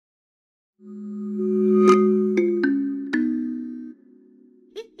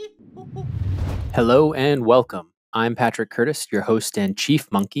Hello and welcome. I'm Patrick Curtis, your host and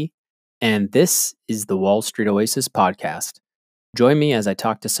chief monkey, and this is the Wall Street Oasis podcast. Join me as I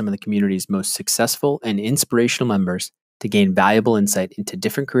talk to some of the community's most successful and inspirational members to gain valuable insight into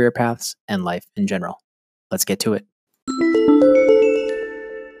different career paths and life in general. Let's get to it.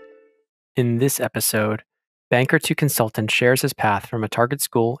 In this episode, BankertoConsultant shares his path from a target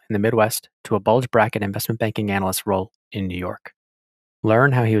school in the Midwest to a bulge bracket investment banking analyst role in New York.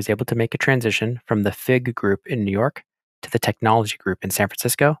 Learn how he was able to make a transition from the FIG group in New York to the technology group in San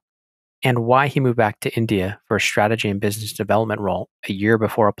Francisco, and why he moved back to India for a strategy and business development role a year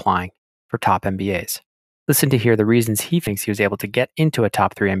before applying for top MBAs. Listen to hear the reasons he thinks he was able to get into a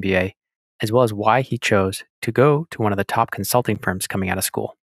top 3 MBA, as well as why he chose to go to one of the top consulting firms coming out of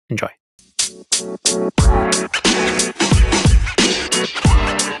school. Enjoy.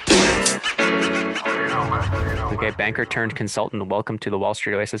 Okay, banker turned consultant. Welcome to the Wall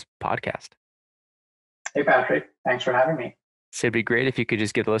Street Oasis podcast. Hey, Patrick. Thanks for having me. So it'd be great if you could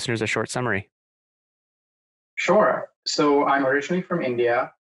just give the listeners a short summary. Sure. So I'm originally from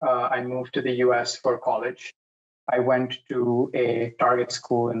India. I moved to the US for college. I went to a target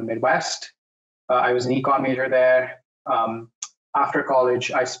school in the Midwest. I was an econ major there. After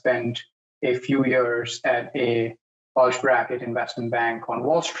college, I spent a few years at a bulge bracket investment bank on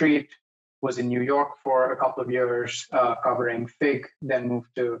Wall Street, was in New York for a couple of years covering FIG, then moved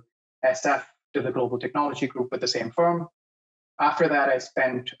to SF, to the global technology group with the same firm. After that, I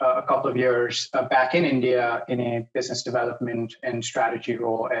spent a couple of years back in India in a business development and strategy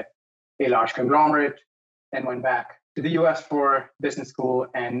role at a large conglomerate, then went back to the US for business school,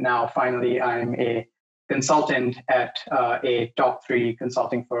 and now finally I'm a consultant at a top 3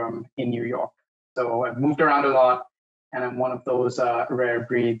 consulting firm in New York. So I've moved around a lot, and I'm one of those rare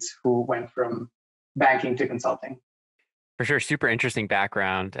breeds who went from banking to consulting. For sure, super interesting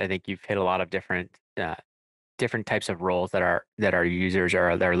background. I think you've hit a lot of different types of roles that our users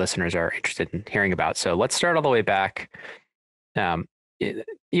or their listeners are interested in hearing about. So let's start all the way back.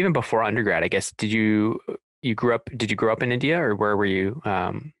 Even before undergrad, I guess. Did you grow up in India, or where were you?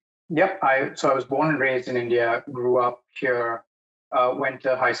 Yep. So I was born and raised in India. Grew up here. Went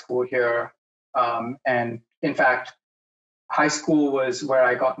to high school here, and in fact, high school was where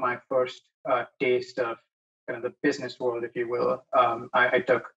I got my first taste of kind of the business world, if you will. I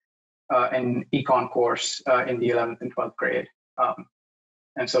took an econ course in the 11th and 12th grade.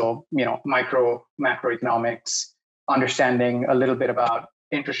 And so, macroeconomics, understanding a little bit about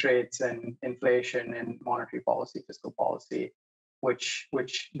interest rates and inflation and monetary policy, fiscal policy, which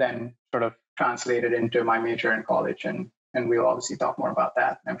then sort of translated into my major in college. And we'll obviously talk more about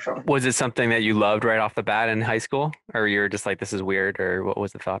that, I'm sure. Was it something that you loved right off the bat in high school, or you were just like, this is weird, or what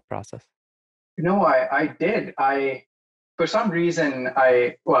was the thought process? No, I did. For some reason,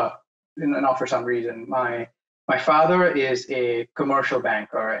 not for some reason, my father is a commercial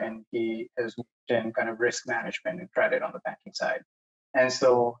banker, and he has worked in kind of risk management and credit on the banking side. And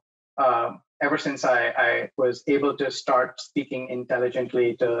so ever since I was able to start speaking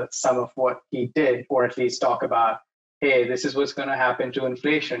intelligently to some of what he did, or at least talk about, hey, this is what's going to happen to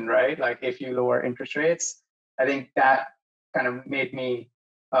inflation, right? Like if you lower interest rates, I think that kind of made me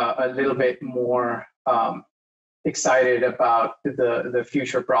a little bit more excited about the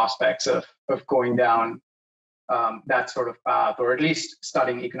future prospects of going down that sort of path, or at least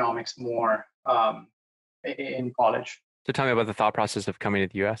studying economics more in college. So tell me about the thought process of coming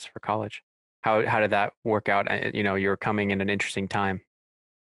to the US for college. How did that work out? You were coming in an interesting time.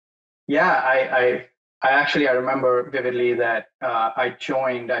 Yeah, I remember vividly that I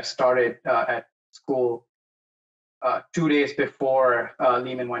started at school 2 days before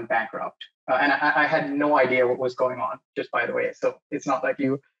Lehman went bankrupt. And I had no idea what was going on, just by the way. So it's not like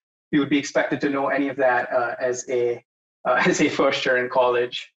you would be expected to know any of that as a first year in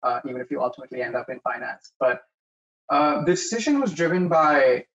college, even if you ultimately end up in finance. But the decision was driven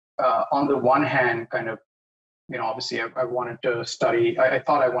by, on the one hand, kind of, obviously I wanted to study. I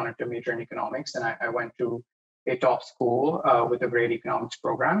thought I wanted to major in economics, and I went to a top school with a great economics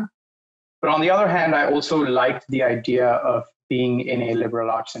program. But on the other hand, I also liked the idea of being in a liberal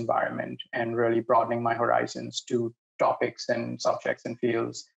arts environment and really broadening my horizons to topics and subjects and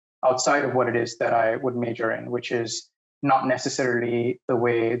fields outside of what it is that I would major in, which is not necessarily the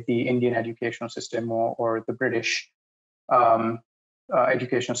way the Indian educational system or the British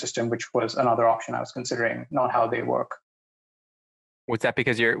educational system, which was another option I was considering, not how they work. Was that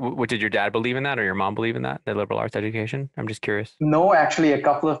because did your dad believe in that, or your mom believe in that, the liberal arts education? I'm just curious. No, actually, a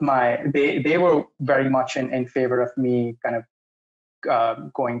couple of they were very much in favor of me kind of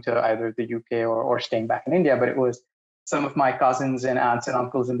going to either the UK or staying back in India, but it was some of my cousins and aunts and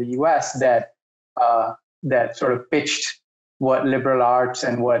uncles in the US that sort of pitched what liberal arts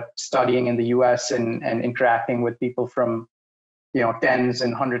and what studying in the US and interacting with people from tens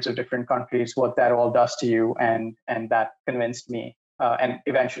and hundreds of different countries, what that all does to you, and that convinced me, and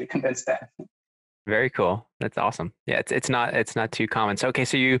eventually convinced them. Very cool. That's awesome. Yeah, it's not too common. So okay,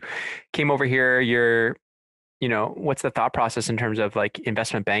 so you came over here. What's the thought process in terms of like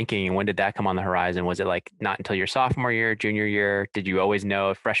investment banking, and when did that come on the horizon? Was it like not until your sophomore year, junior year? Did you always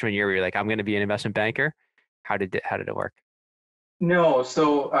know freshman year where you're like, I'm going to be an investment banker? How did it work? No,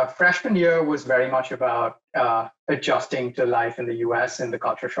 so freshman year was very much about adjusting to life in the US and the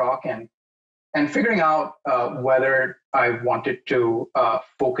culture shock, and figuring out whether I wanted to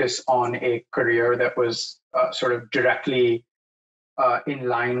focus on a career that was sort of directly in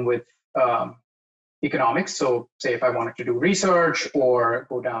line with economics. So say if I wanted to do research or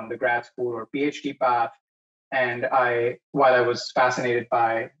go down the grad school or PhD path. And while I was fascinated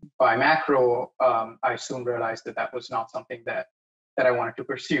by macro, I soon realized that was not something that I wanted to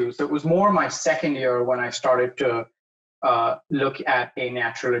pursue. So it was more my second year when I started to look at a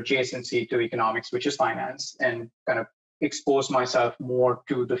natural adjacency to economics, which is finance, and kind of expose myself more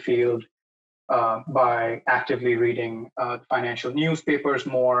to the field by actively reading financial newspapers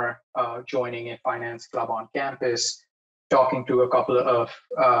more, joining a finance club on campus, talking to a couple of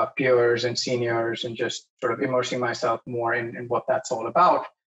peers and seniors, and just sort of immersing myself more in what that's all about.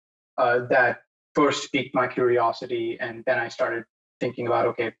 That first piqued my curiosity, and then I started thinking about,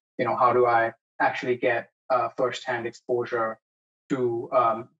 okay, how do I actually get firsthand exposure to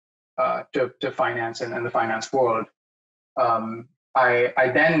finance and the finance world.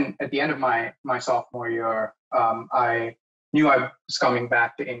 I then, at the end of my sophomore year, I knew I was coming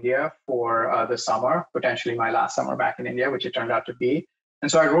back to India for the summer, potentially my last summer back in India, which it turned out to be. And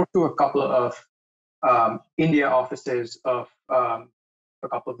so I wrote to a couple of India offices of a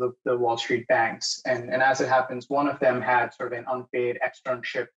couple of the Wall Street banks. And as it happens, one of them had sort of an unpaid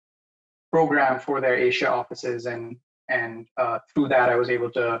externship program for their Asia offices. And through that, I was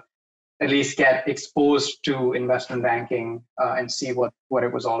able to at least get exposed to investment banking and see what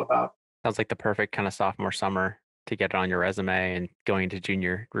it was all about. Sounds like the perfect kind of sophomore summer to get it on your resume and going into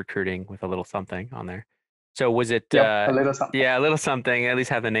junior recruiting with a little something on there. So was it, Yep, a little something. yeah, a little something, at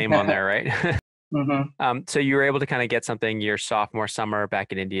least have the name on there, right? Mm-hmm. So you were able to kind of get something your sophomore summer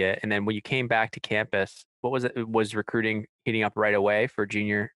back in India. And then when you came back to campus, what was it? Was recruiting heating up right away for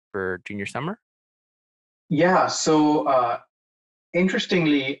junior summer? Yeah. So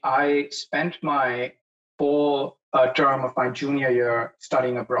interestingly, I spent my full term of my junior year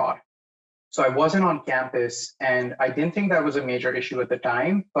studying abroad. So I wasn't on campus, and I didn't think that was a major issue at the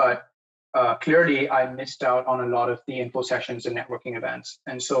time, but clearly I missed out on a lot of the info sessions and networking events.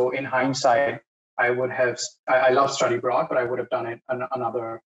 And so in hindsight, I love study abroad, but I would have done it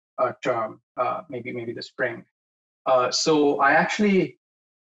another term, maybe the spring. So I actually,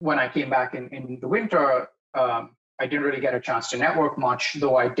 when I came back in the winter, I didn't really get a chance to network much,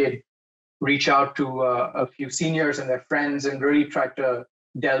 though I did reach out to a few seniors and their friends and really tried to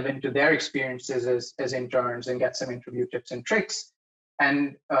delve into their experiences as interns and get some interview tips and tricks.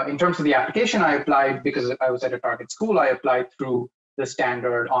 And in terms of the application, I applied because I was at a target school. I applied through the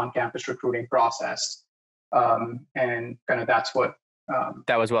standard on-campus recruiting process, and kind of that's what.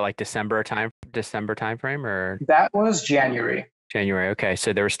 That was what, like December timeframe, or that was January. January. Okay,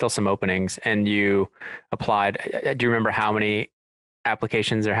 so there were still some openings, and you applied. Do you remember how many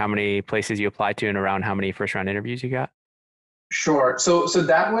applications or how many places you applied to, and around how many first round interviews you got? Sure. So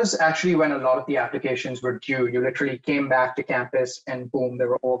that was actually when a lot of the applications were due. You literally came back to campus, and boom, there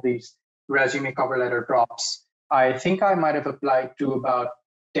were all these resume cover letter drops. I think I might have applied to about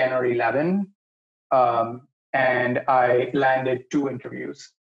 10 or 11, and I landed 2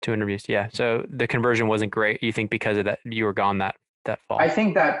 interviews. 2 interviews, yeah. So the conversion wasn't great. You think because of that, you were gone that fall? I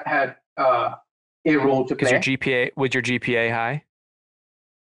think that had a role to play. Was your GPA high?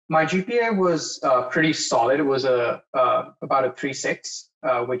 My GPA was pretty solid. It was about a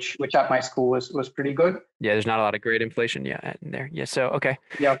 3.6, which at my school was pretty good. Yeah, there's not a lot of grade inflation yet in there. Yeah, so okay.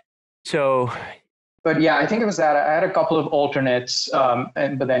 Yeah. So, but yeah, I think it was that I had a couple of alternates, but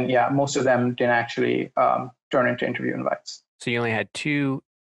then yeah, most of them didn't actually turn into interview invites. So you only had 2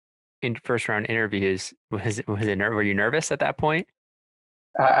 in first round interviews. Were you nervous at that point?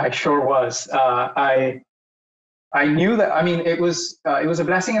 I sure was. I knew that. I mean, it was a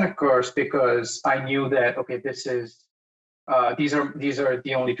blessing and a curse, because I knew that, okay, these are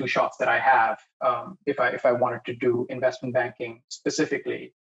the only 2 shots that I have if I wanted to do investment banking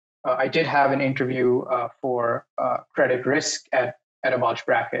specifically. I did have an interview for credit risk at at a bulge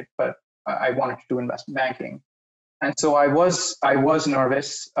bracket, but I wanted to do investment banking. And so I was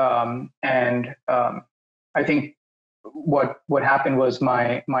nervous, and I think what happened was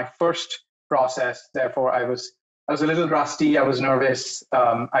my first process. Therefore, I was a little rusty. I was nervous.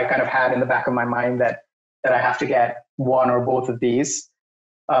 I kind of had in the back of my mind that I have to get one or both of these.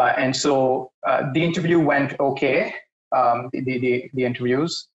 And so the interview went okay, the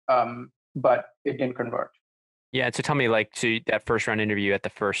interviews, but it didn't convert. Yeah. So tell me, like, so that first round interview at the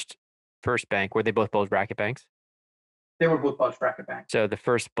first bank, were they both bulge bracket banks? They were both bulge bracket banks. So the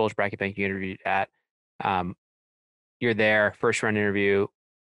first bulge bracket bank you interviewed at, you're there, first round interview.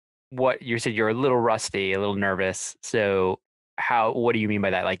 What you said, you're a little rusty, a little nervous. So what do you mean by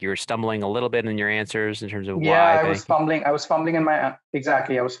that? Like you were stumbling a little bit in your answers in terms of why? I was fumbling. I was fumbling in my,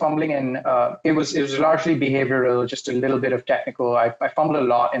 exactly. I was fumbling in, it was largely behavioral, just a little bit of technical. I fumbled a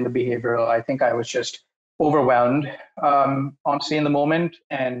lot in the behavioral. I think I was just overwhelmed, honestly, in the moment.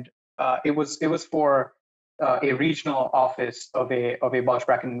 And it was for a regional office of a bulge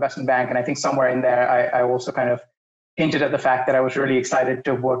bracket investment bank. And I think somewhere in there, I also kind of hinted at the fact that I was really excited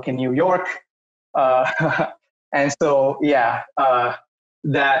to work in New York. And so, yeah, I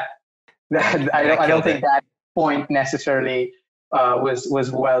don't think that point necessarily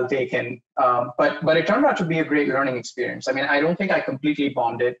was well taken. But it turned out to be a great learning experience. I mean, I don't think I completely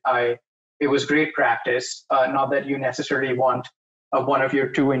bombed it. It was great practice. Not that you necessarily want one of your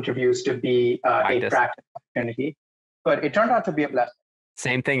two interviews to be a practice opportunity, but it turned out to be a blessing.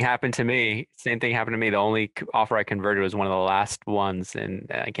 Same thing happened to me. The only offer I converted was one of the last ones,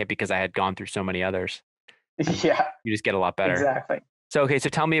 and I can't because I had gone through so many others. Yeah, you just get a lot better. Exactly. So okay, so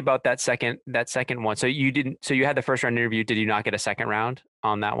tell me about that second one. So you had the first round interview. Did you not get a second round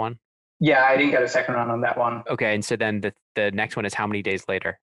on that one? Yeah, I didn't get a second round on that one. Okay, and so then the next one is how many days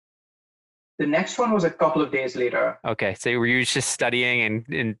later? The next one was a couple of days later. Okay, so were you just studying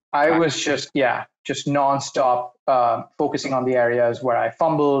and I was just nonstop focusing on the areas where I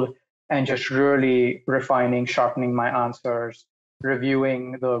fumbled and just really refining, sharpening my answers,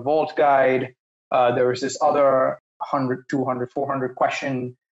 reviewing the Vault guide. There was this other 100, 200, 400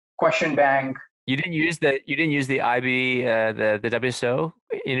 question bank. You didn't use the IB the WSO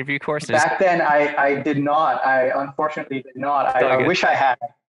interview course? Back then I did not. I unfortunately did not. I wish I had.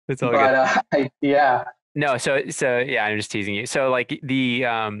 It's all good. Yeah. No, so yeah, I'm just teasing you. So like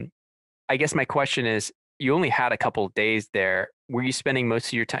I guess my question is, you only had a couple of days there. Were you spending most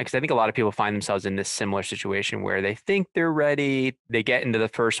of your time? Because I think a lot of people find themselves in this similar situation where they think they're ready, they get into the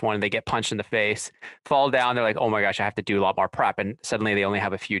first one, they get punched in the face, fall down, they're like, oh my gosh, I have to do a lot more prep. And suddenly they only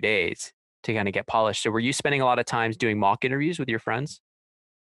have a few days to kind of get polished. So were you spending a lot of times doing mock interviews with your friends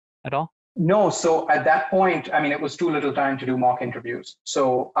at all? No. So at that point, I mean, it was too little time to do mock interviews.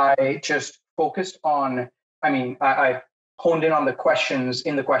 So I just focused on, I honed in on the questions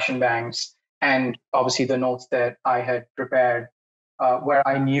in the question banks and obviously the notes that I had prepared where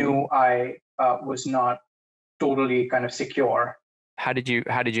I knew I was not totally kind of secure. How did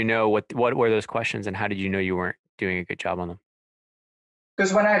you know what were those questions, and how did you know you weren't doing a good job on them?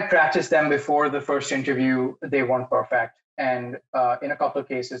 Because when I had practiced them before the first interview, they weren't perfect. And in a couple of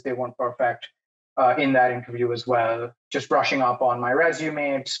cases, they weren't perfect in that interview as well. Just brushing up on my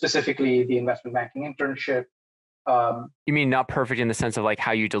resume, specifically the investment banking internship. You mean not perfect in the sense of like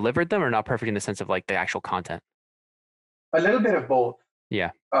how you delivered them, or not perfect in the sense of like the actual content? A little bit of both.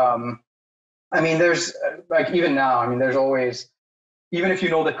 Yeah. There's like, even now, there's always, even if you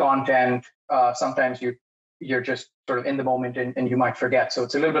know the content, sometimes you're just sort of in the moment and you might forget. So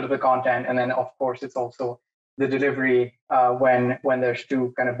it's a little bit of the content. And then of course it's also the delivery when there's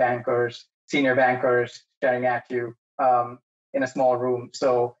two kind of senior bankers staring at you in a small room.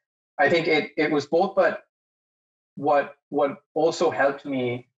 So I think it was both, but what also helped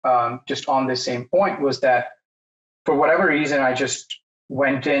me just on this same point was that for whatever reason, I just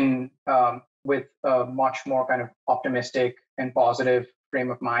went in with a much more kind of optimistic and positive frame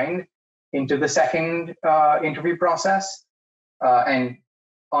of mind into the second interview process. And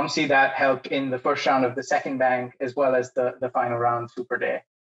honestly, that helped in the first round of the second bank as well as the final round super day.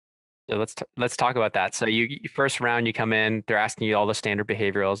 So let's talk about that. So you first round, you come in, they're asking you all the standard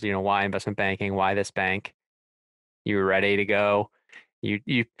behaviorals, why investment banking, why this bank. You were ready to go.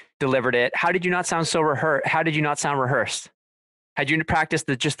 You delivered it. How did you not sound so rehearsed? How did you not sound rehearsed? Had you practiced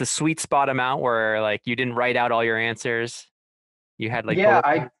just the sweet spot amount where like you didn't write out all your answers? You had like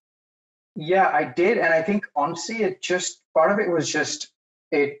I did, and I think honestly, part of it was just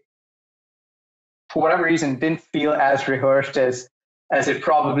it, for whatever reason, didn't feel as rehearsed as it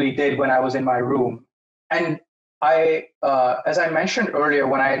probably did when I was in my room. And I, as I mentioned earlier,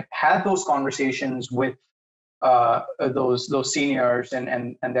 when I had those conversations with those seniors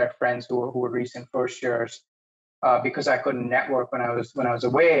and their friends who were recent first years, because I couldn't network when I was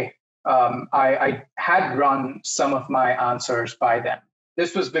away. I had run some of my answers by them.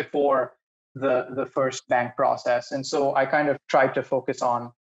 This was before the first bank process, and so I kind of tried to focus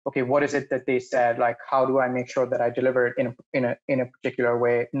on, okay, what is it that they said? Like, how do I make sure that I deliver it in a particular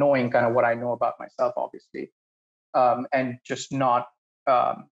way, knowing kind of what I know about myself, obviously, and just not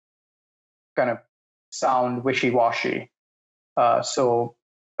kind of sound wishy-washy.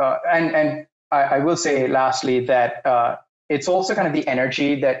 And I will say lastly that it's also kind of the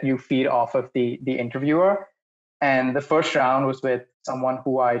energy that you feed off of the interviewer. And the first round was with someone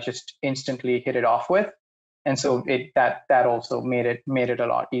who I just instantly hit it off with, and so that also made it a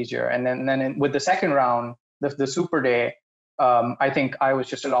lot easier. And then with the second round, the super day, I think I was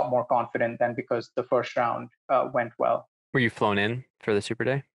just a lot more confident than because the first round went well. Were you flown in for the super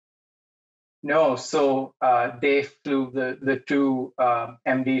day? No, so they flew the two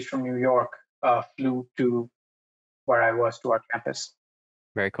MDs from New York flew to where I was, to our campus.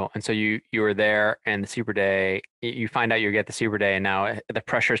 Very cool. And so you were there, and the super day, you find out you get the super day, and now the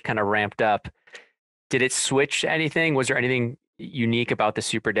pressure's kind of ramped up. Did it switch anything? Was there anything unique about the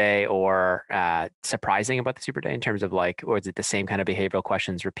super day or surprising about the super day in terms of like, or is it the same kind of behavioral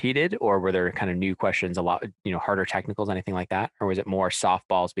questions repeated, or were there kind of new questions, a lot, harder technicals, anything like that? Or was it more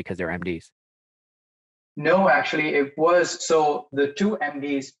softballs because they're MDs? No, actually, it was. So the two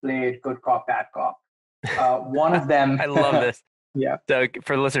MDs played good cop, bad cop. One of them. I love this. Yeah. So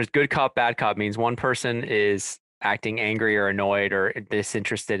for the listeners, good cop, bad cop means one person is acting angry or annoyed or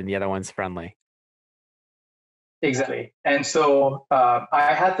disinterested, and the other one's friendly. Exactly. And so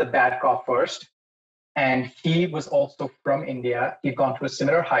I had the bad cop first, and he was also from India. He'd gone to a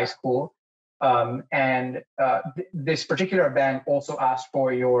similar high school. And this particular bank also asked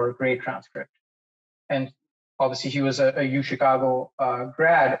for your grade transcript. And obviously, he was a U Chicago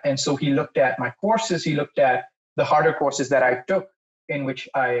grad. And so he looked at my courses, he looked at the harder courses that I took, in which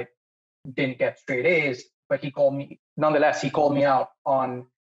I didn't get straight A's, but nonetheless, he called me out on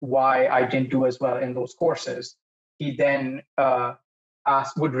why I didn't do as well in those courses. He then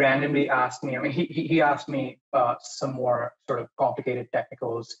would randomly ask me, I mean, he asked me some more sort of complicated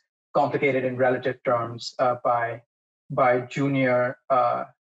technicals, complicated in relative terms by junior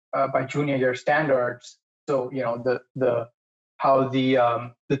year standards. So, how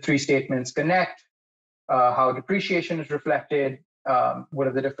the three statements connect, how depreciation is reflected, what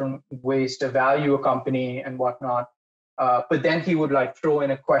are the different ways to value a company and whatnot. But then he would like throw in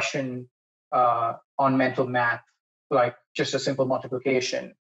a question on mental math, like just a simple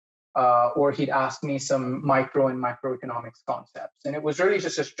multiplication, or he'd ask me some micro and macroeconomics concepts. And it was really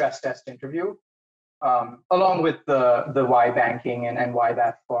just a stress test interview, along with the why banking and why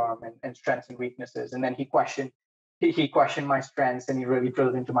that firm and strengths and weaknesses. And then he questioned my strengths, and he really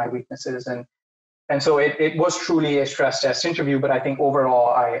drilled into my weaknesses. And so it was truly a stress test interview, but I think overall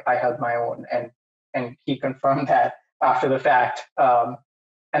I held my own, and he confirmed that after the fact.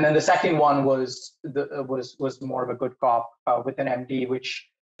 And then the second one was more of a good cop with an MD, which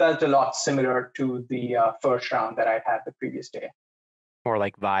felt a lot similar to the first round that I had the previous day. More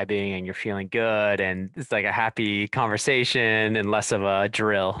like vibing, and you're feeling good, and it's like a happy conversation and less of a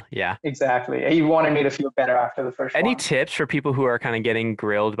drill. Yeah. Exactly. He wanted me to feel better after the first Any one. tips for people who are kind of getting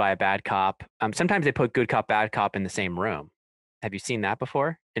grilled by a bad cop? Sometimes they put good cop, bad cop in the same room. Have you seen that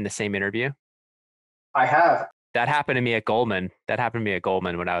before in the same interview? I have. That happened to me at Goldman. That happened to me at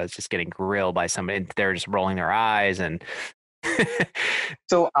Goldman when I was just getting grilled by somebody, and they're just rolling their eyes. And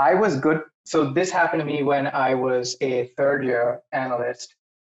So I was good. So this happened to me when I was a third year analyst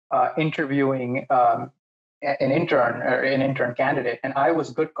interviewing an intern candidate, and I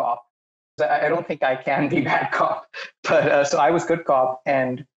was good cop. I don't think I can be bad cop, but so I was good cop,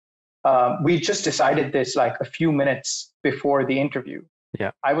 and we just decided this like a few minutes before the interview.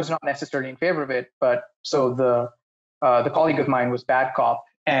 yeah, I was not necessarily in favor of it, but so the colleague of mine was bad cop,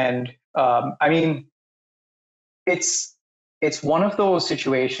 and I mean, it's one of those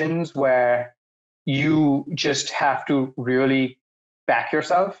situations where you just have to really back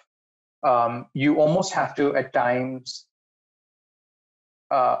yourself. You almost have to at times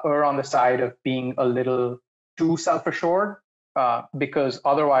err on the side of being a little too self-assured, because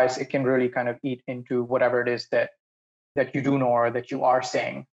otherwise it can really kind of eat into whatever it is that you do know or that you are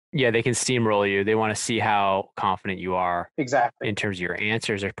saying. yeah, they can steamroll you. They want to see how confident you are Exactly. in terms of your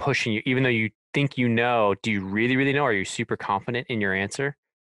answers. They're pushing you, even though you think you know. Do you really, really know? Are you super confident in your answer?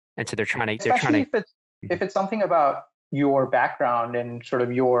 And so they're trying to. Especially if it's something about your background and sort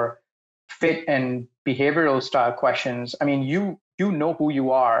of your fit and behavioral style questions. I mean, you you know who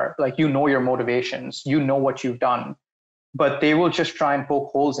you are, like you know your motivations, you know what you've done, but they will just try and poke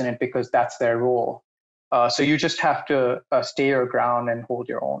holes in it because that's their role. So you just have to stay your ground and hold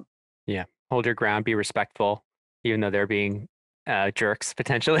your own. Yeah. Hold your ground, be respectful, even though they're being jerks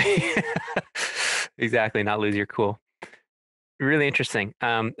potentially. Exactly. Not lose your cool. Really interesting.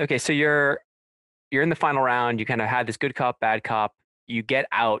 Okay, so you're in the final round. You kind of had this good cop, bad cop. You get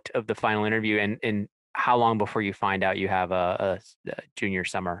out of the final interview, and how long before you find out you have a junior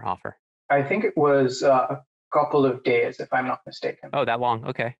summer offer? I think it was a couple of days, if I'm not mistaken. Oh, that long.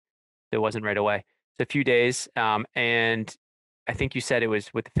 Okay, it wasn't right away. It's a few days. And I think you said it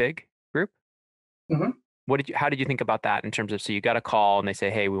was with the Fig group. Hmm. How did you think about that in terms of, so you got a call and they say,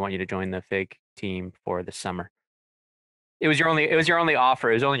 hey, we want you to join the Fig team for the summer. It was your only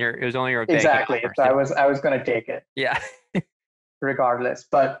offer. It was only your banking Exactly. offer. So So I was going to take it yeah. regardless.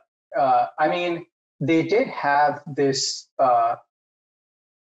 But I mean, they did have this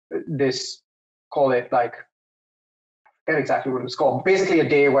this call it like I forget exactly what it was called. Basically, a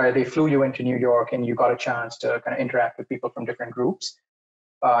day where they flew you into New York and you got a chance to kind of interact with people from different groups,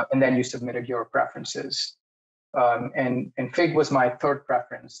 and then you submitted your preferences. And Fig was my third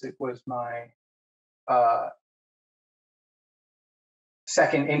preference. It was my uh,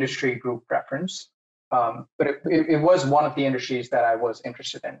 second industry group preference. But it was one of the industries that I was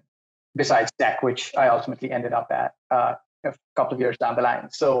interested in, besides tech, which I ultimately ended up at a couple of years down the line.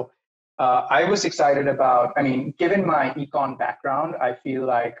 So I was excited about, I mean, given my econ background, I feel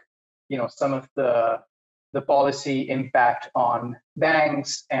like, some of the policy impact on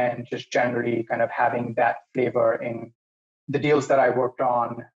banks and just generally kind of having that flavor in the deals that I worked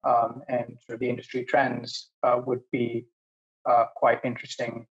on and sort of the industry trends would be quite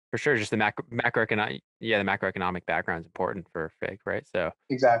interesting. For sure, just the macroeconomic, yeah, the macroeconomic background is important for Fig, right? So,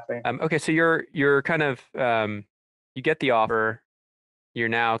 Exactly. okay, so you're kind of you get the offer. You're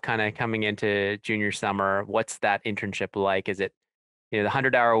now kind of coming into junior summer. What's that internship like? Is it, the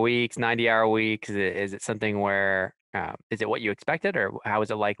 100-hour weeks, 90-hour weeks? Is it something where is it what you expected, or how was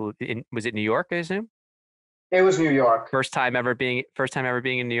it like? Was it New York, I assume? It was New York. First time ever being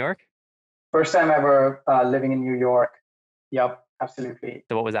in New York. First time ever living in New York. Yep, absolutely.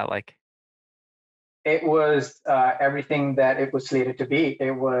 So what was that like? It was everything that it was slated to be.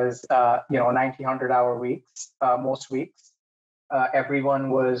 It was, 90, 100-hour weeks, most weeks. Everyone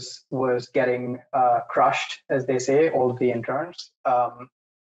was getting crushed, as they say, all of the interns.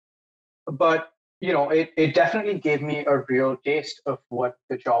 But, it definitely gave me a real taste of what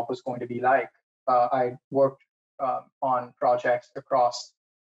the job was going to be like. I worked on projects across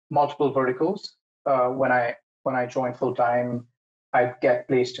multiple verticals. When I joined full time, I'd get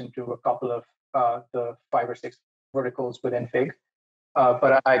placed into a couple of the 5 or 6 verticals within Fig.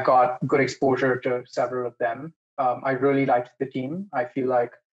 But I got good exposure to several of them. I really liked the team. I feel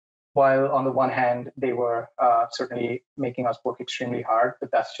like while on the one hand they were certainly making us work extremely hard, but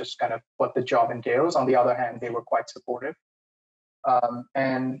that's just kind of what the job entails. On the other hand, they were quite supportive.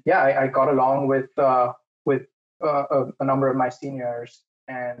 And yeah, I got along with a number of my seniors,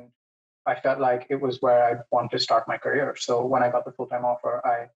 and I felt like it was where I wanted to start my career. So when I got the full-time offer,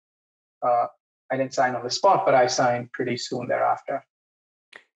 I didn't sign on the spot, but I signed pretty soon thereafter.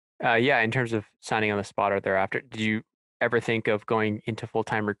 Yeah, in terms of signing on the spot or thereafter, did you ever think of going into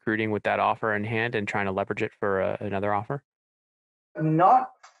full-time recruiting with that offer in hand and trying to leverage it for another offer?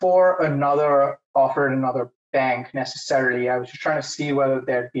 Not for another offer at another bank necessarily. I was just trying to see whether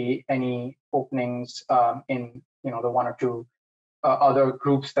there'd be any openings in the one or two other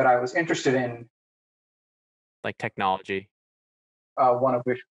groups that I was interested in. Like technology? One of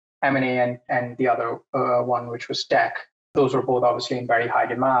which M&A and the other one which was tech. Those were both obviously in very high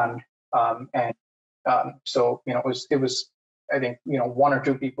demand. And so it was I think one or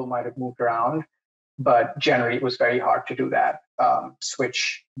two people might have moved around, but generally it was very hard to do that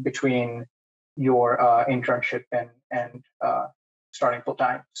switch between your internship and starting full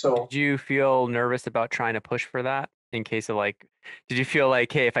time. So Did you feel nervous about trying to push for that in case of like, did you feel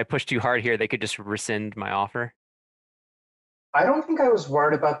like, hey, if I push too hard here, they could just rescind my offer? I don't think I was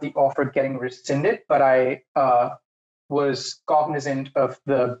worried about the offer getting rescinded, but I was cognizant of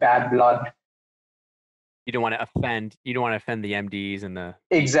the bad blood. You don't want to offend the MDs and the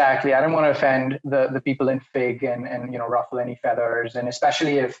Exactly. I don't want to offend the people in Fig and ruffle any feathers, and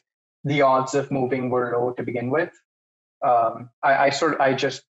especially if the odds of moving were low to begin with. I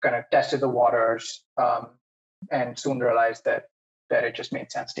just kind of tested the waters and soon realized that it just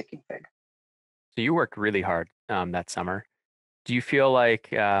made sense taking Fig. so you worked really hard that summer. Do you feel like,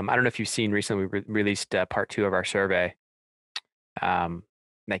 I don't know if you've seen recently, we released part 2 of our survey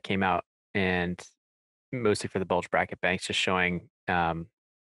that came out, and mostly for the bulge bracket banks, just showing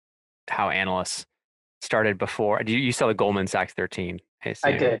how analysts started before. You saw the Goldman Sachs 13, I I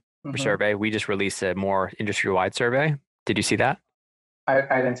assume, did. Hmm. survey. We just released a more industry-wide survey. Did you see that?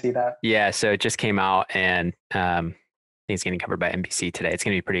 I didn't see that. Yeah, so it just came out, and I think it's getting covered by NBC today. It's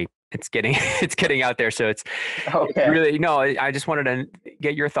going to be pretty. It's getting it's getting out there. So it's Okay. really no. I just wanted to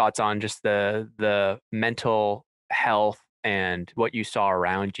get your thoughts on just the mental health and what you saw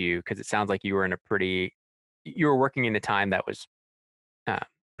around you, because it sounds like you were working in a time that was uh,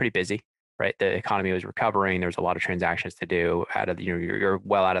 pretty busy, right? The economy was recovering. There was a lot of transactions to do. Out of you're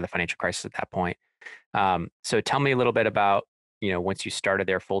well out of the financial crisis at that point. So tell me a little bit about, once you started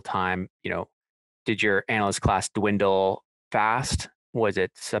there full time, did your analyst class dwindle fast? Was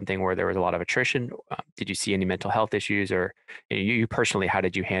it something where there was a lot of attrition? Did you see any mental health issues, or you personally, how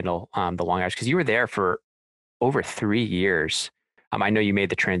did you handle the long hours? Because you were there for over 3 years. I know you made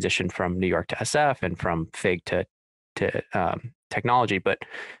the transition from New York to SF and from FIG to technology, but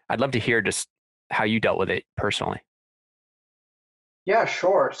I'd love to hear just how you dealt with it personally. Yeah,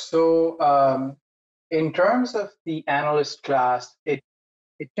 sure. So in terms of the analyst class, it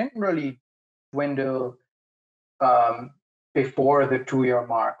didn't really dwindle um, before the 2 year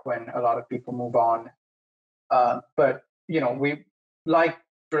mark when a lot of people move on. But we, like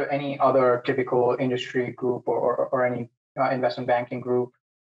for any other typical industry group or any investment banking group,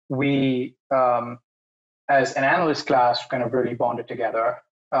 we as an analyst class kind of really bonded together.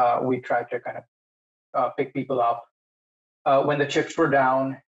 We tried to kind of pick people up when the chips were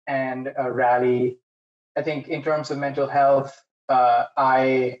down and rally. I think in terms of mental health,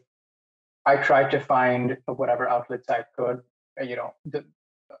 I tried to find whatever outlets I could.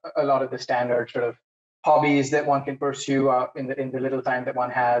 A lot of the standard sort of hobbies that one can pursue in the little time that one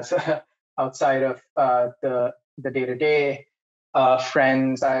has outside of the day to day.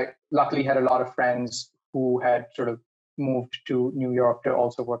 Friends, I luckily had a lot of friends who had sort of moved to New York to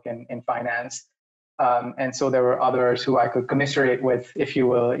also work in finance. And so there were others who I could commiserate with, if you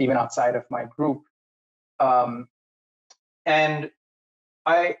will, even outside of my group. Um, and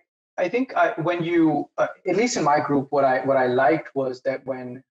I I think when you at least in my group, what I liked was that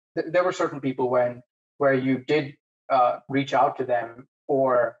when there were certain people where you did reach out to them,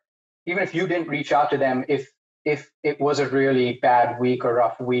 or even if you didn't reach out to them, if it was a really bad week or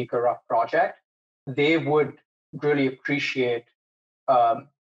rough project, they would really appreciate um,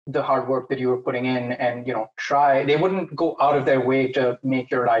 the hard work that you were putting in, and try. They wouldn't go out of their way to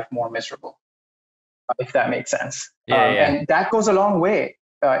make your life more miserable, if that makes sense. Yeah, yeah. And that goes a long way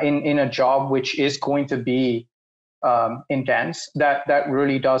in a job which is going to be intense. That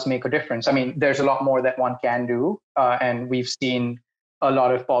really does make a difference. I mean, there's a lot more that one can do, and we've seen a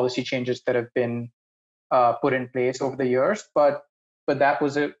lot of policy changes that have been put in place over the years. But that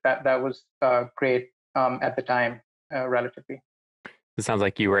was great at the time, relatively. It sounds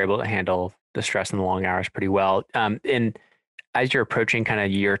like you were able to handle the stress and the long hours pretty well. And as you're approaching kind of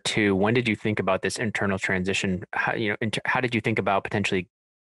year two, when did you think about this internal transition? How did you think about potentially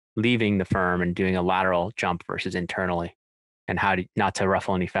leaving the firm and doing a lateral jump versus internally, and not to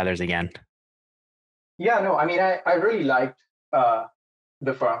ruffle any feathers again? Yeah, no, I mean, I really liked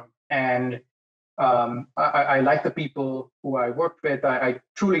the firm, and I like the people who I worked with. I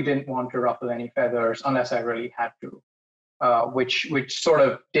truly didn't want to ruffle any feathers unless I really had to, which sort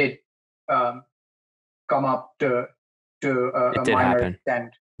of did um, come up to It a did minor happen.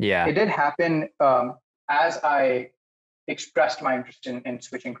 extent. Yeah. It did happen as I expressed my interest in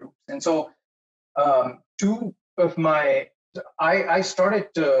switching groups, and so two of my I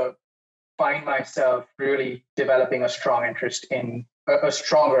started to find myself really developing a stronger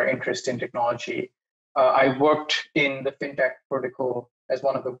interest in technology. I worked in the fintech vertical as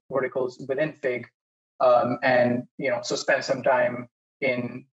one of the verticals within FIG, and so spent some time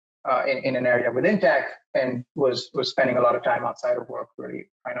in, in an area within tech, and was spending a lot of time outside of work, really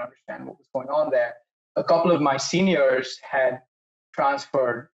trying to understand what was going on there. A couple of my seniors had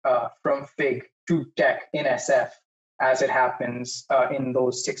transferred from FIG to tech in SF, as it happens in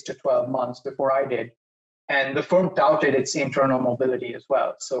those 6 to 12 months before I did. And the firm touted its internal mobility as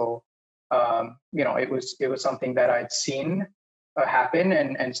well. So, it was something that I'd seen happen,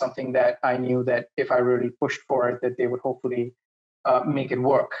 and something that I knew that if I really pushed for it, that they would hopefully make it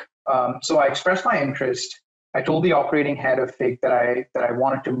work. So I expressed my interest. I told the operating head of FIG that I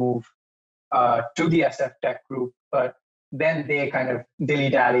wanted to move to the SF Tech group, but then they kind of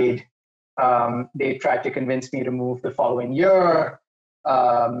dilly-dallied. They tried to convince me to move the following year,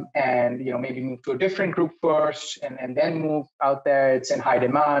 and maybe move to a different group first, and then move out there. It's in high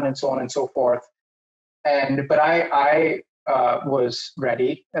demand, and so on and so forth. But I was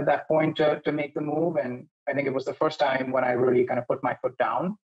ready at that point to make the move. And I think it was the first time when I really kind of put my foot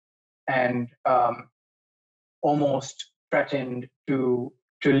down and almost threatened to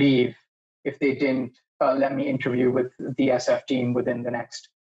leave if they didn't let me interview with the SF team within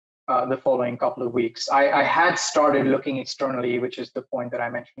the following couple of weeks. I had started looking externally, which is the point that I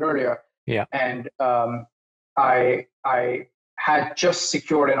mentioned earlier. Yeah. And I had just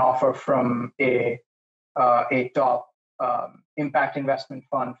secured an offer from a top impact investment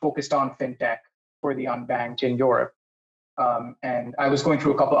fund focused on fintech for the unbanked in Europe. And I was going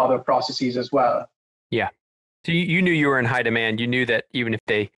through a couple other processes as well. Yeah. So you knew you were in high demand. You knew that even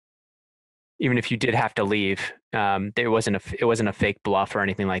if you did have to leave, it wasn't a fake bluff or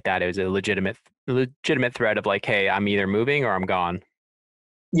anything like that. It was a legitimate threat of like, hey, I'm either moving or I'm gone.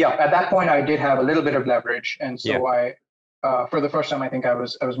 Yeah, at that point I did have a little bit of leverage, and so Yeah. for the first time, I think I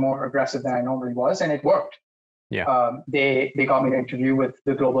was more aggressive than I normally was, and it worked. Yeah. They got me to interview with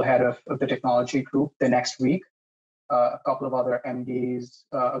the global head of the technology group the next week, a couple of other MDs,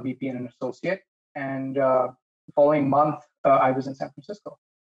 a VP and an associate, and the following month I was in San Francisco.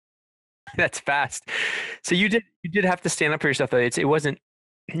 That's fast. So you did have to stand up for yourself. It wasn't,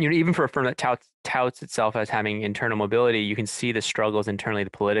 even for a firm that touts itself as having internal mobility, you can see the struggles internally,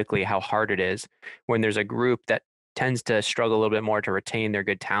 politically, how hard it is when there's a group that tends to struggle a little bit more to retain their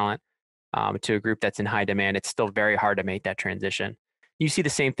good talent, to a group that's in high demand. It's still very hard to make that transition. You see the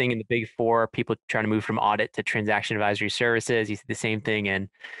same thing in the big four, people trying to move from audit to transaction advisory services. You see the same thing in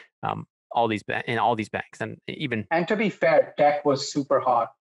all these banks, And to be fair, tech was super hot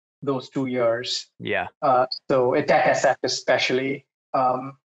those 2 years. Yeah. So tech SF especially,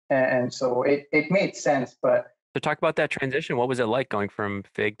 and so it made sense. But so talk about that transition. What was it like going from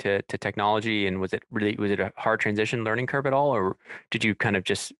FIG to technology, and was it a hard transition, learning curve at all, or did you kind of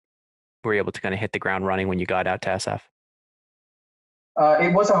just were able to kind of hit the ground running when you got out to SF?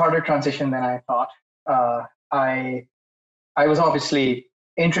 It was a harder transition than I thought. I was obviously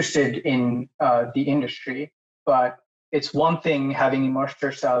interested in the industry, but it's one thing having immersed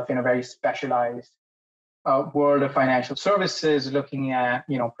yourself in a very specialized world of financial services, looking at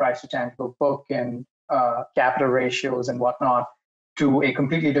price to tangible book and capital ratios and whatnot, to a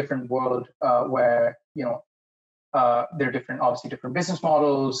completely different world where there are obviously different business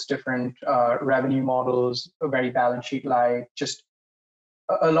models, different revenue models, very balance sheet light, just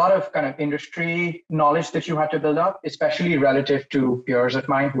a lot of kind of industry knowledge that you had to build up, especially relative to peers of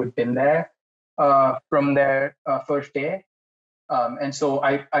mine who had been there from their first day. And so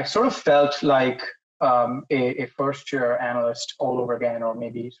I sort of felt like a first year analyst all over again, or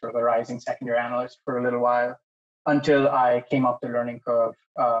maybe sort of a rising second year analyst for a little while, until I came up the learning curve.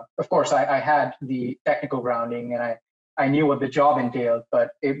 Of course, I had the technical grounding and I knew what the job entailed,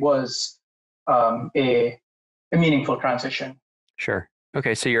 but it was a meaningful transition. Sure.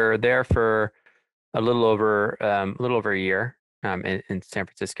 Okay, so you're there for a little over a year in San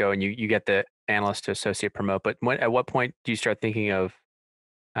Francisco, and you get the analyst to associate promote. But at what point do you start thinking of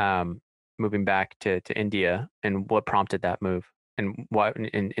moving back to India, and what prompted that move, and what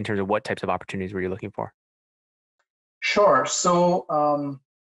in terms of what types of opportunities were you looking for? Sure. So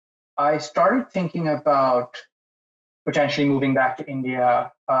I started thinking about potentially moving back to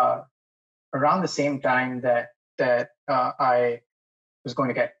India around the same time that I was going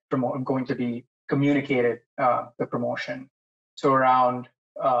to get promoted, going to be communicated the promotion. So around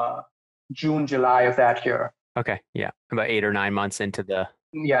June, July of that year. Okay, yeah, about 8 or 9 months into the.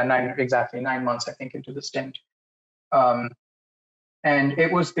 Yeah, 9 months, I think, into the stint. And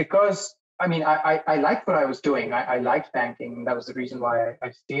it was because, I mean, I liked what I was doing. I liked banking. That was the reason why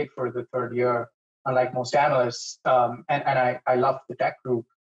I stayed for the third year, unlike most analysts. And I loved the tech group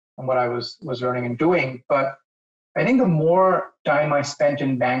and what I was learning and doing. But I think the more time I spent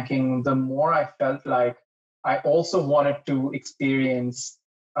in banking, the more I felt like I also wanted to experience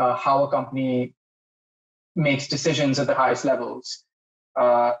how a company makes decisions at the highest levels.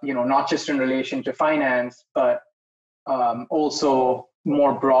 Not just in relation to finance, but also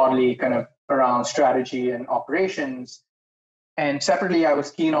more broadly kind of around strategy and operations. And separately, I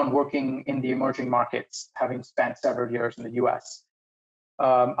was keen on working in the emerging markets, having spent several years in the US.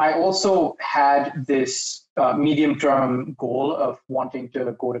 I also had this medium-term goal of wanting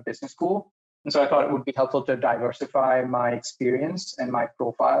to go to business school. And so I thought it would be helpful to diversify my experience and my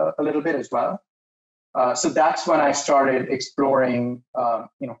profile a little bit as well. So that's when I started exploring,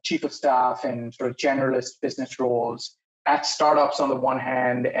 chief of staff and sort of generalist business roles at startups on the one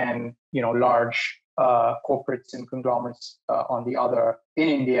hand, and large corporates and conglomerates on the other in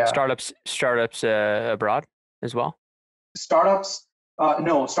India. Startups abroad as well.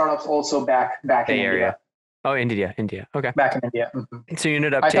 No, startups also back in India. Oh, India. Okay. back in India. So you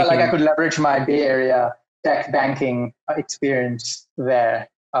ended up I felt like I taking, could leverage my Bay Area tech banking experience there,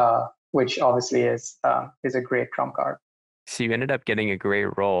 which obviously is a great trump card. so you ended up getting a great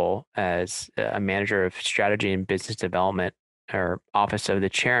role as a manager of strategy and business development or office of the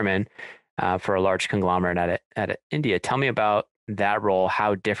chairman for a large conglomerate at India. Tell me about that role,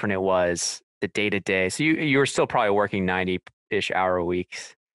 how different it was, the day to day. So you were still probably working 90-ish hour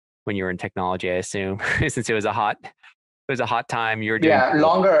weeks when you were in technology, I assume, since it was a hot time. You were doing Yeah,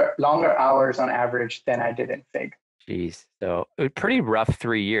 both. longer hours on average than I did in Fig. Jeez. So it was pretty rough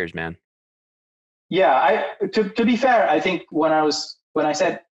 3 years, man. Yeah, to be fair, I think when I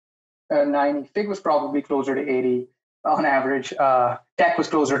said 90, Fig was probably closer to 80 on average. Tech was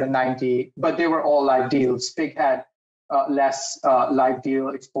closer to 90, but they were all live deals. Fig had less live deal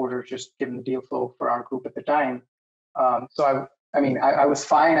exposure, just given the deal flow for our group at the time. So I was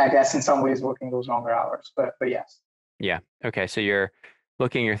fine, I guess, in some ways working those longer hours, but yes. Yeah. Okay. So you're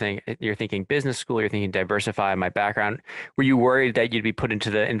thinking business school, you're thinking diversify my background. Were you worried that you'd be put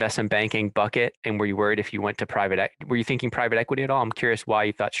into the investment banking bucket? And were you worried if you went to were you thinking private equity at all? I'm curious why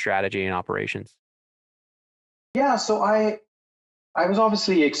you thought strategy and operations. Yeah, so I was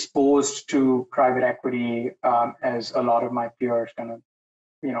obviously exposed to private equity as a lot of my peers kind of,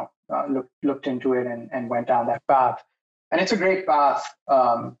 looked into it and went down that path. And it's a great path.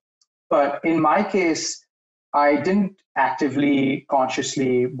 But in my case, I didn't actively,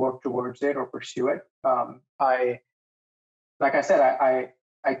 consciously work towards it or pursue it. Like I said,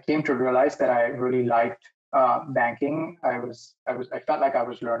 I came to realize that I really liked banking. I felt like I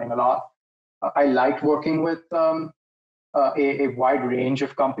was learning a lot. I liked working with a wide range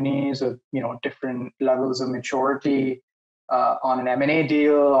of companies of different levels of maturity on an M&A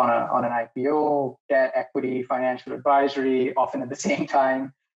deal, on an IPO, debt, equity, financial advisory, often at the same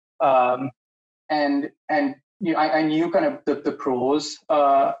time. Um, and I knew kind of the pros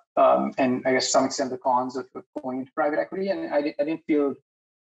and I guess to some extent the cons of going into private equity, and I didn't feel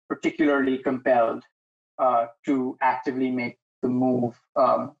particularly compelled to actively make the move.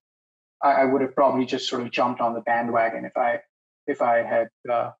 I would have probably just sort of jumped on the bandwagon if I had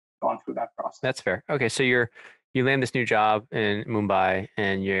gone through that process. That's fair. Okay. So you land this new job in Mumbai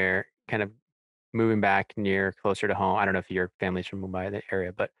and you're kind of moving back near closer to home. I don't know if your family's from Mumbai, the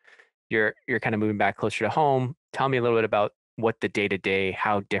area, but you're kind of moving back closer to home. Tell me a little bit about what the day to day,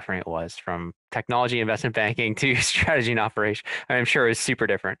 how different it was from technology investment banking to strategy and operation. I'm sure it was super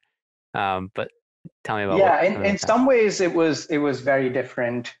different. But tell me about what Yeah, some of in that. some ways it was very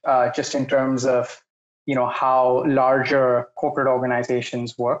different, just in terms of how larger corporate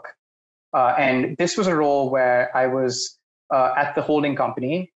organizations work. And this was a role where I was at the holding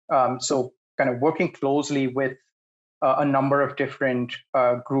company, so kind of working closely with a number of different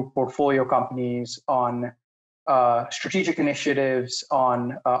group portfolio companies on strategic initiatives,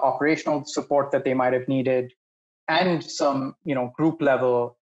 on operational support that they might have needed, and some group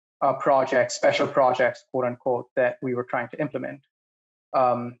level projects, special projects, quote unquote, that we were trying to implement.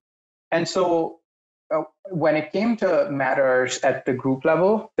 Um, and so when it came to matters at the group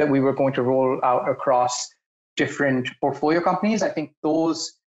level that we were going to roll out across different portfolio companies, I think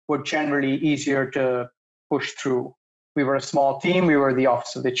those were generally easier to push through. We were a small team. We were the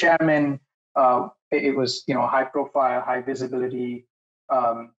office of the chairman. It was a high profile, high visibility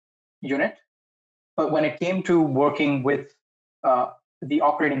unit. But when it came to working with the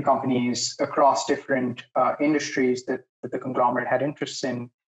operating companies across different industries that the conglomerate had interests in,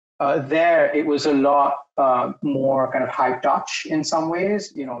 there it was a lot more kind of high touch in some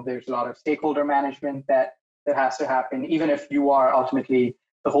ways. There's a lot of stakeholder management that has to happen. Even if you are ultimately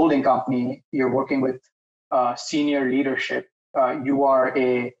the holding company, you're working with senior leadership. You are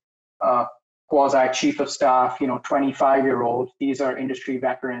a quasi chief of staff, 25-year-old. These are industry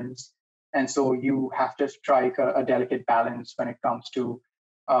veterans. And so you have to strike a delicate balance when it comes to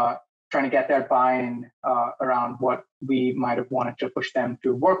trying to get their buy-in around what we might have wanted to push them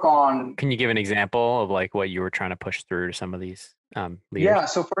to work on. Can you give an example of like what you were trying to push through to some of these leaders? Yeah.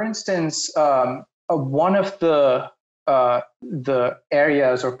 So, for instance, one of the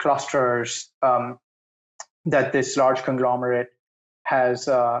areas or clusters that this large conglomerate has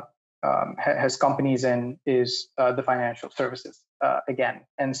companies in is the financial services again,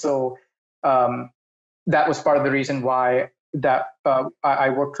 and so that was part of the reason why that I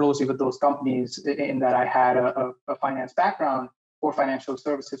worked closely with those companies in that I had a finance background or financial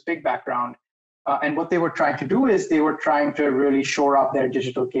services big background. And what they were trying to do is they were trying to really shore up their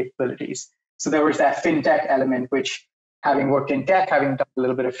digital capabilities. So there was that fintech element, which having worked in tech, having done a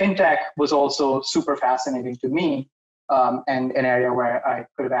little bit of fintech was also super fascinating to me. and an area where I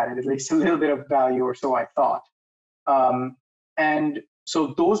could have added at least a little bit of value, or so I thought. And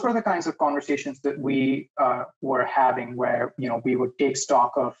so those were the kinds of conversations that we were having, where we would take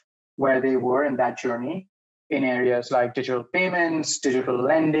stock of where they were in that journey in areas like digital payments, digital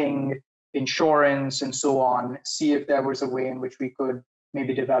lending, insurance, and so on. See if there was a way in which we could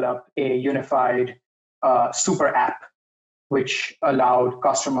maybe develop a unified super app, which allowed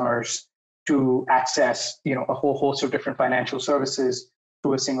customers to access a whole host of different financial services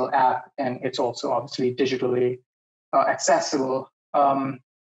through a single app, and it's also obviously digitally accessible.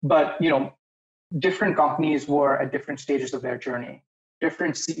 But different companies were at different stages of their journey.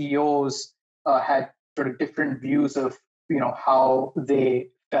 Different CEOs had sort of different views of how they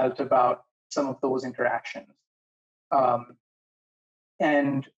felt about some of those interactions,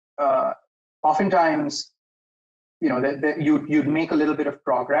 and oftentimes that you'd make a little bit of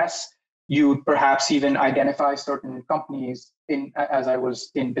progress. You'd perhaps even identify certain companies. As I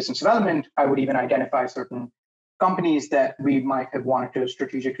was in business development, I would even identify certain companies that we might have wanted to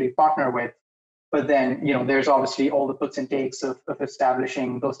strategically partner with. But then, there's obviously all the puts and takes of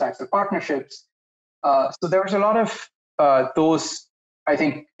establishing those types of partnerships. So there was a lot of those, I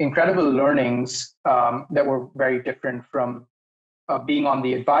think, incredible learnings that were very different from being on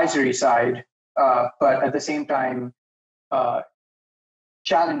the advisory side, but at the same time,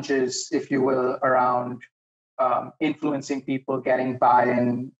 challenges, if you will, around influencing people, getting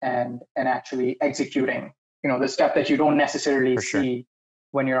buy-in, and actually executing. The step that you don't necessarily see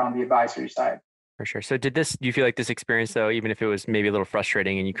when you're on the advisory side. For sure. So do you feel like this experience, though, even if it was maybe a little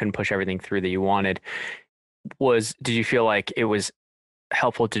frustrating and you couldn't push everything through that you wanted, did you feel like it was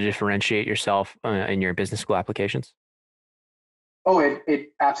helpful to differentiate yourself in your business school applications? Oh,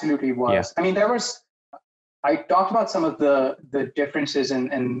 it absolutely was. Yeah. I mean, I talked about some of the differences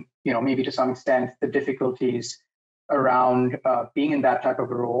and maybe to some extent the difficulties around being in that type of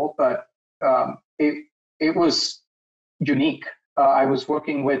a role, but it was unique. I was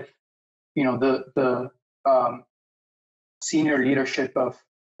working with the senior leadership of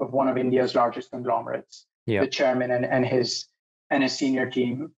one of India's largest conglomerates, the chairman and his senior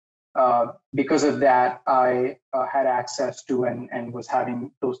team. Because of that, I had access to and was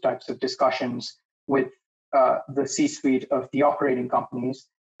having those types of discussions with the C-suite of the operating companies.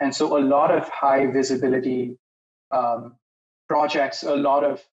 And so a lot of high visibility projects, a lot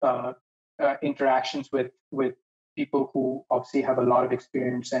of interactions with people who obviously have a lot of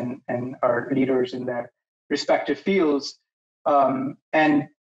experience and are leaders in their respective fields. And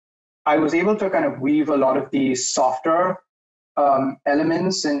I was able to kind of weave a lot of these softer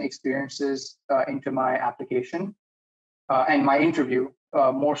elements and experiences into my application and my interview,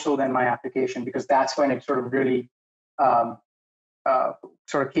 more so than my application, because that's when it sort of really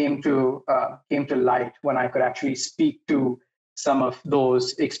sort of came to light, when I could actually speak to some of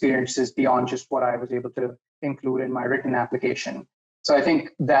those experiences beyond just what I was able to include in my written application. So I think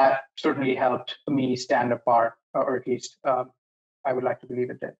that certainly helped me stand apart, or at least I would like to believe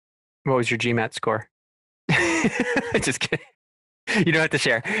it did. What was your GMAT score? Just kidding. You don't have to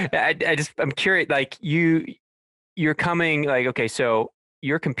share. I'm curious, like you're coming, like, okay, so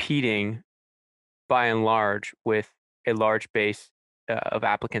you're competing by and large with a large base of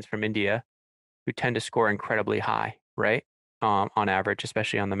applicants from India who tend to score incredibly high, right? On average,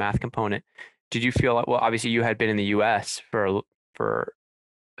 especially on the math component. Did you feel like, well, obviously you had been in the US for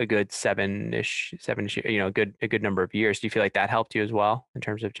a good seven-ish, a good number of years. Do you feel like that helped you as well in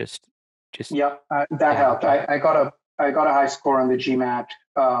terms of just? Yeah, that helped. I got a high score on the GMAT.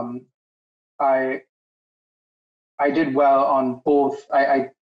 I did well on both.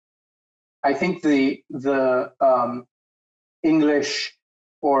 I think the English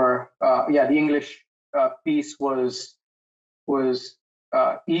the English piece was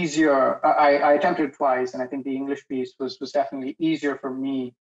easier. I attempted twice, and I think the English piece was definitely easier for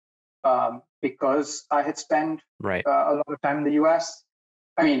me because I had spent a lot of time in the US.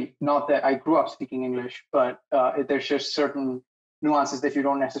 I mean, not that I grew up speaking English, but there's just certain nuances that you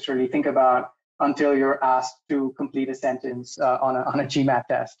don't necessarily think about until you're asked to complete a sentence on a GMAT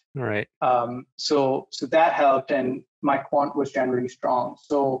test. Right. So that helped, and my quant was generally strong.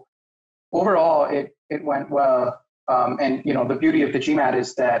 So overall, it went well. And the beauty of the GMAT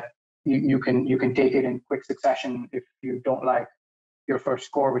is that you can take it in quick succession if you don't like your first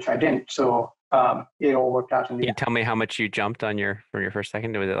score, which I didn't. So it all worked out in the end. Can you tell me how much you jumped from your first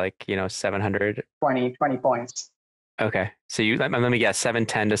second? Was it like 700? 20 points. Okay, so let me guess,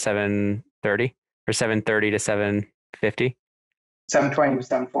 710 to 730, or 730 to 750? 720 to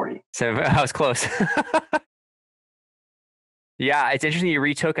 740. I was close. Yeah, it's interesting you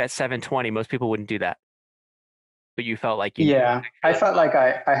retook at 720. Most people wouldn't do that. but you felt like you needed Yeah, I extra. felt like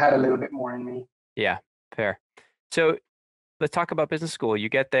I had a little bit more in me. Yeah, fair. So let's talk about business school. You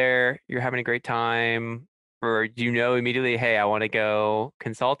get there, you're having a great time, or do you know immediately, hey, I want to go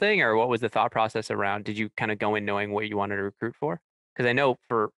consulting, or what was the thought process around? Did you kind of go in knowing what you wanted to recruit for? Because I know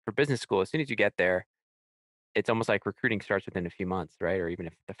for business school, as soon as you get there, it's almost like recruiting starts within a few months, right? Or even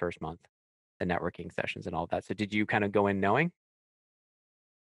if the first month, the networking sessions and all that. So did you kind of go in knowing?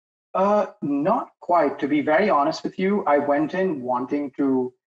 Not quite. To be very honest with you, I went in wanting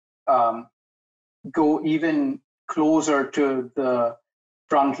to um, go even closer to the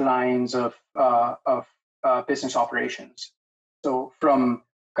front lines of business operations. So from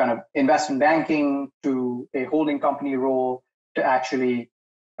kind of investment banking to a holding company role to actually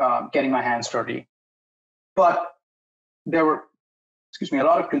getting my hands dirty. But there were, excuse me, a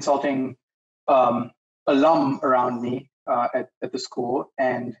lot of consulting um, alum around me at the school.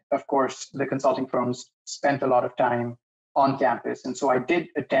 And of course, the consulting firms spent a lot of time on campus. And so I did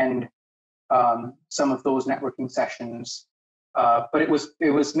attend some of those networking sessions. But it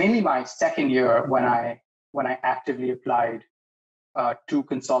was mainly my second year when I actively applied to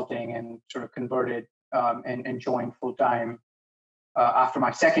consulting and sort of converted and joined full time after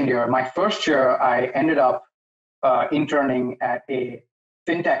my second year. My first year, I ended up interning at a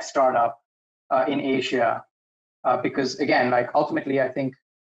fintech startup in Asia because again, like ultimately, I think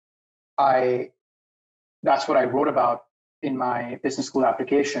I that's what I wrote about in my business school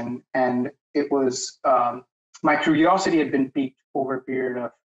application, and it was my curiosity had been piqued over a period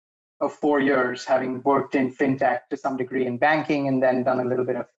of 4 years, having worked in fintech to some degree in banking, and then done a little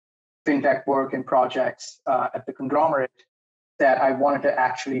bit of fintech work and projects at the conglomerate. That I wanted to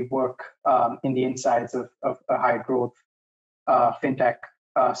actually work in the insides of a high growth fintech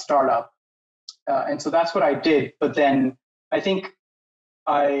startup. And so that's what I did. But then I think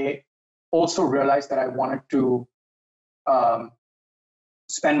I also realized that I wanted to um,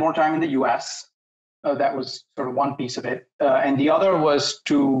 spend more time in the US. That was sort of one piece of it. And the other was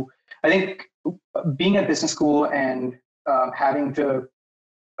to, I think, being at business school and having to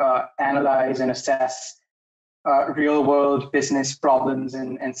analyze and assess real world business problems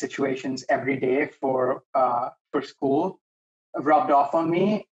and situations every day for school rubbed off on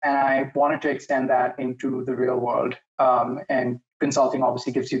me, and I wanted to extend that into the real world. And consulting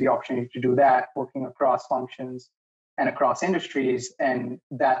obviously gives you the opportunity to do that, working across functions and across industries. And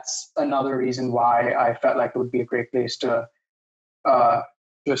that's another reason why I felt like it would be a great place uh,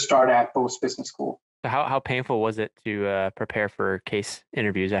 to start at post business school. So how painful was it to prepare for case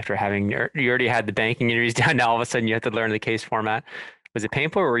interviews after having you already had the banking interviews done? Now all of a sudden you have to learn the case format. Was it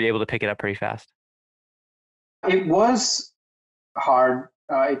painful, or were you able to pick it up pretty fast? It was hard.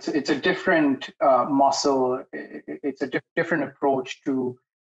 It's a different muscle. It's a different approach to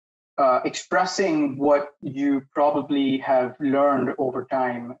expressing what you probably have learned over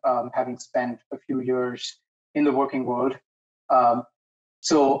time, having spent a few years in the working world. Um,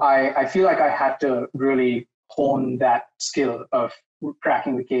 so I feel like I had to really hone that skill of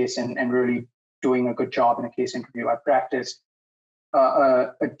cracking the case and really doing a good job in a case interview. I practiced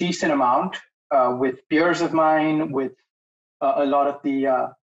a decent amount with peers of mine, with a lot of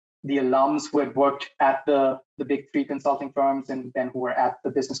the alums who had worked at the big three consulting firms and then who were at the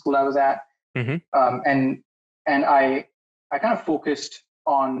business school I was at. Hmm. And I kind of focused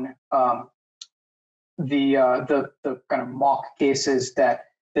on the kind of mock cases that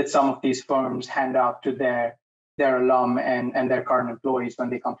some of these firms hand out to their alum and their current employees when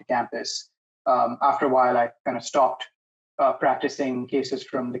they come to campus. After a while, I kind of stopped practicing cases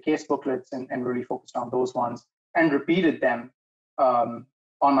from the case booklets and really focused on those ones and repeated them on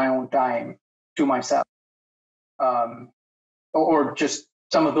my own time to myself, um, or just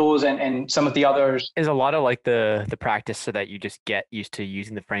some of those and some of the others. Is a lot of like the practice so that you just get used to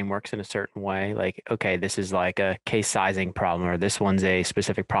using the frameworks in a certain way. Like, okay, this is like a case sizing problem, or this one's a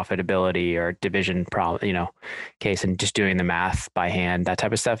specific profitability or division problem, case, and just doing the math by hand, that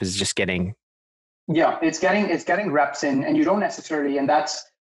type of stuff is just getting. Yeah, it's getting reps in, and you don't necessarily, and that's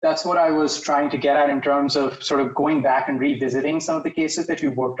what I was trying to get at in terms of sort of going back and revisiting some of the cases that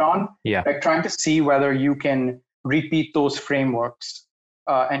you worked on, Yeah. like trying to see whether you can repeat those frameworks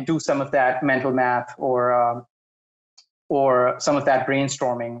and do some of that mental math or some of that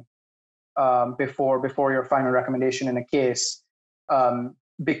brainstorming before your final recommendation in a case,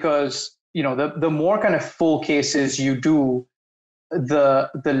 because the more kind of full cases you do, the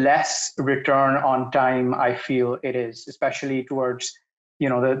less return on time I feel it is, especially towards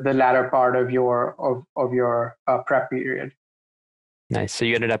the latter part of your prep period. Nice. So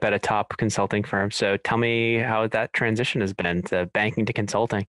you ended up at a top consulting firm. So tell me how that transition has been to banking to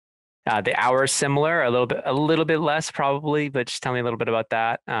consulting. The hours similar, a little bit less probably, but just tell me a little bit about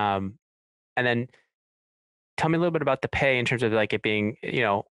that. And then tell me a little bit about the pay in terms of like it being,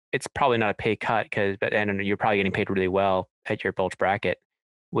 it's probably not a pay cut but and you're probably getting paid really well at your bulge bracket.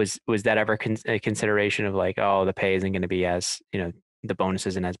 Was that ever a consideration of like, oh, the pay isn't going to be as, the bonus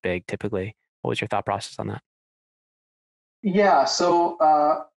isn't as big typically? What was your thought process on that? Yeah, so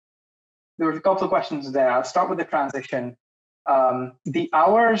there were a couple of questions there. I'll start with the transition. The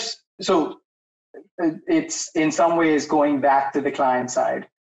hours, so it's in some ways going back to the client side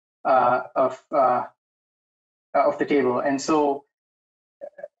of the table. And so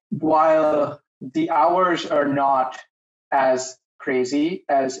while the hours are not as crazy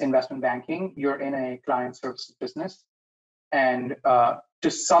as investment banking, you're in a client services business. And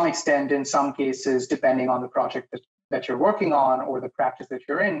to some extent, in some cases, depending on the project that you're working on or the practice that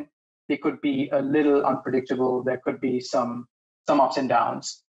you're in, they could be a little unpredictable. There could be some ups and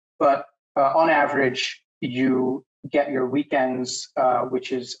downs. But on average, you get your weekends,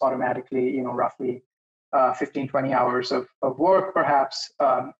 which is automatically, roughly 15, 20 hours of work, perhaps,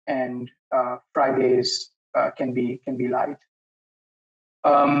 and Fridays can be light.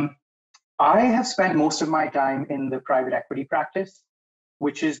 I have spent most of my time in the private equity practice,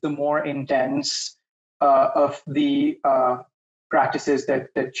 which is the more intense of the practices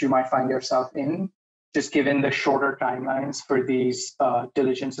that you might find yourself in, just given the shorter timelines for these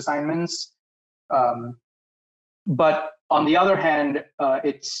diligence assignments. But on the other hand,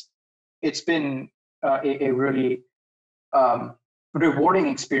 it's been a really rewarding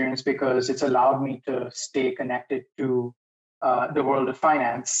experience because it's allowed me to stay connected to the world of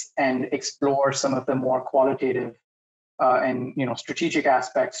finance and explore some of the more qualitative and strategic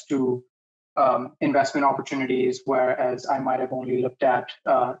aspects to investment opportunities, whereas I might have only looked at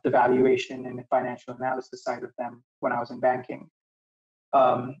the valuation and the financial analysis side of them when I was in banking.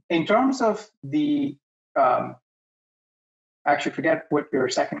 In terms of the, actually forget what your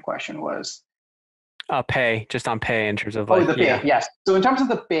second question was. Pay, just on pay in terms of like, the pay, yes. So in terms of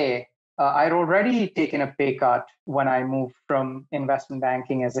the pay, I'd already taken a pay cut when I moved from investment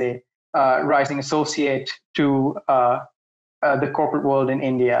banking as a rising associate to the corporate world in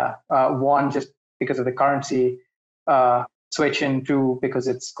India. One, just because of the currency switch, and two, because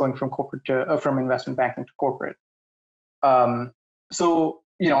it's going from corporate to from investment banking to corporate. So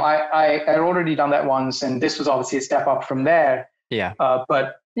I had already done that once, and this was obviously a step up from there. Yeah.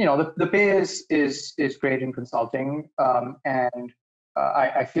 But the pay is great in consulting, and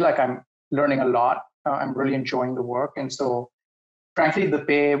I feel like I'm learning a lot. I'm really enjoying the work, and so frankly, the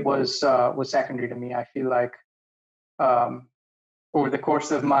pay was secondary to me. I feel like over the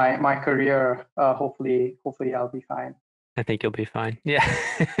course of my career, hopefully I'll be fine. I think you'll be fine. Yeah.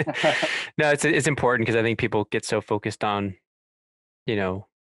 No, it's important because I think people get so focused on,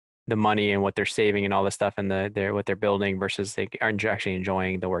 the money and what they're saving and all this stuff and what they're building versus they aren't actually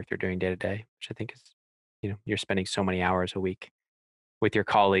enjoying the work they're doing day to day, which I think is, you're spending so many hours a week with your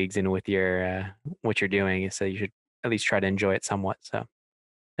colleagues and with your what you're doing. So you should at least try to enjoy it somewhat. So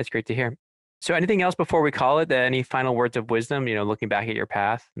that's great to hear. So anything else before we call it? Any final words of wisdom, looking back at your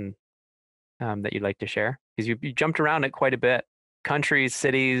path and that you'd like to share? Because you jumped around it quite a bit. Countries,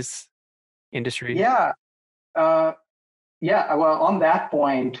 cities, industries. Yeah. Yeah. Well, on that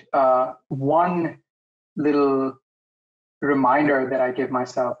point, one little reminder that I give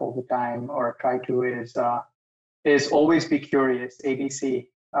myself all the time, or try to, is always be curious, ABC,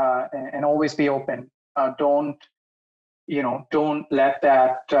 and always be open. Don't let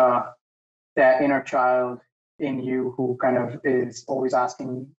that inner child in you who kind of is always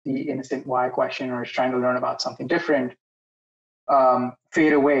asking the innocent why question or is trying to learn about something different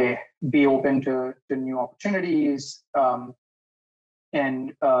fade away. Be open to new opportunities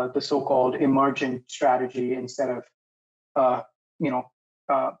and the so-called emergent strategy instead of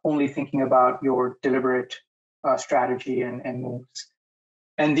only thinking about your deliberate strategy and moves.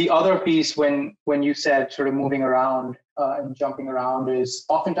 And the other piece, when you said sort of moving around and jumping around, is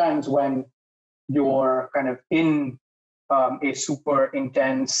oftentimes when you're kind of in a super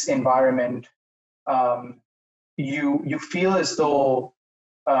intense environment, you feel as though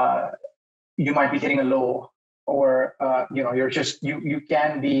you might be hitting a low, or you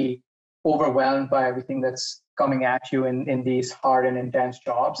can be overwhelmed by everything that's coming at you in these hard and intense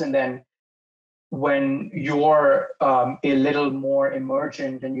jobs. And then when you're a little more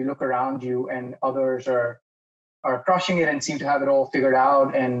emergent and you look around you and others are crushing it and seem to have it all figured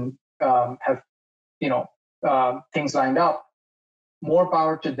out and have things lined up, more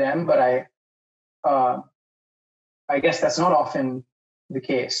power to them. But I guess that's not often the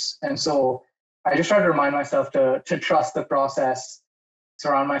case. And so I just try to remind myself to trust the process,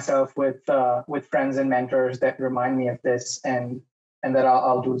 surround myself with friends and mentors that remind me of this, and that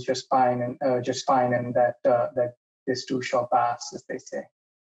I'll do just fine, and that this too shall pass, as they say.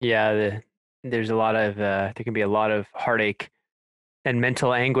 Yeah, there's a lot of there can be a lot of heartache and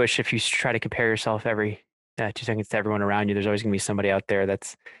mental anguish if you try to compare yourself every 2 seconds to everyone around you. There's always going to be somebody out there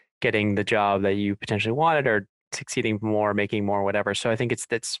that's getting the job that you potentially wanted or succeeding more, making more, whatever. So I think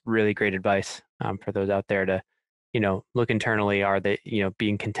that's really great advice for those out there to, look internally. Are they,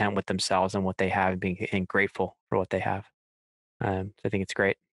 being content with themselves and what they have, and being and grateful for what they have. So I think it's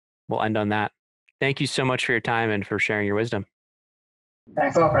great. We'll end on that. Thank you so much for your time and for sharing your wisdom.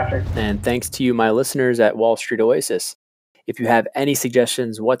 Thanks a lot, Patrick. And thanks to you, my listeners at Wall Street Oasis. If you have any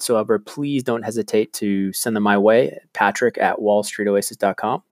suggestions whatsoever, please don't hesitate to send them my way, Patrick at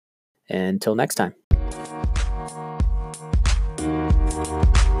wallstreetoasis.com. Until next time.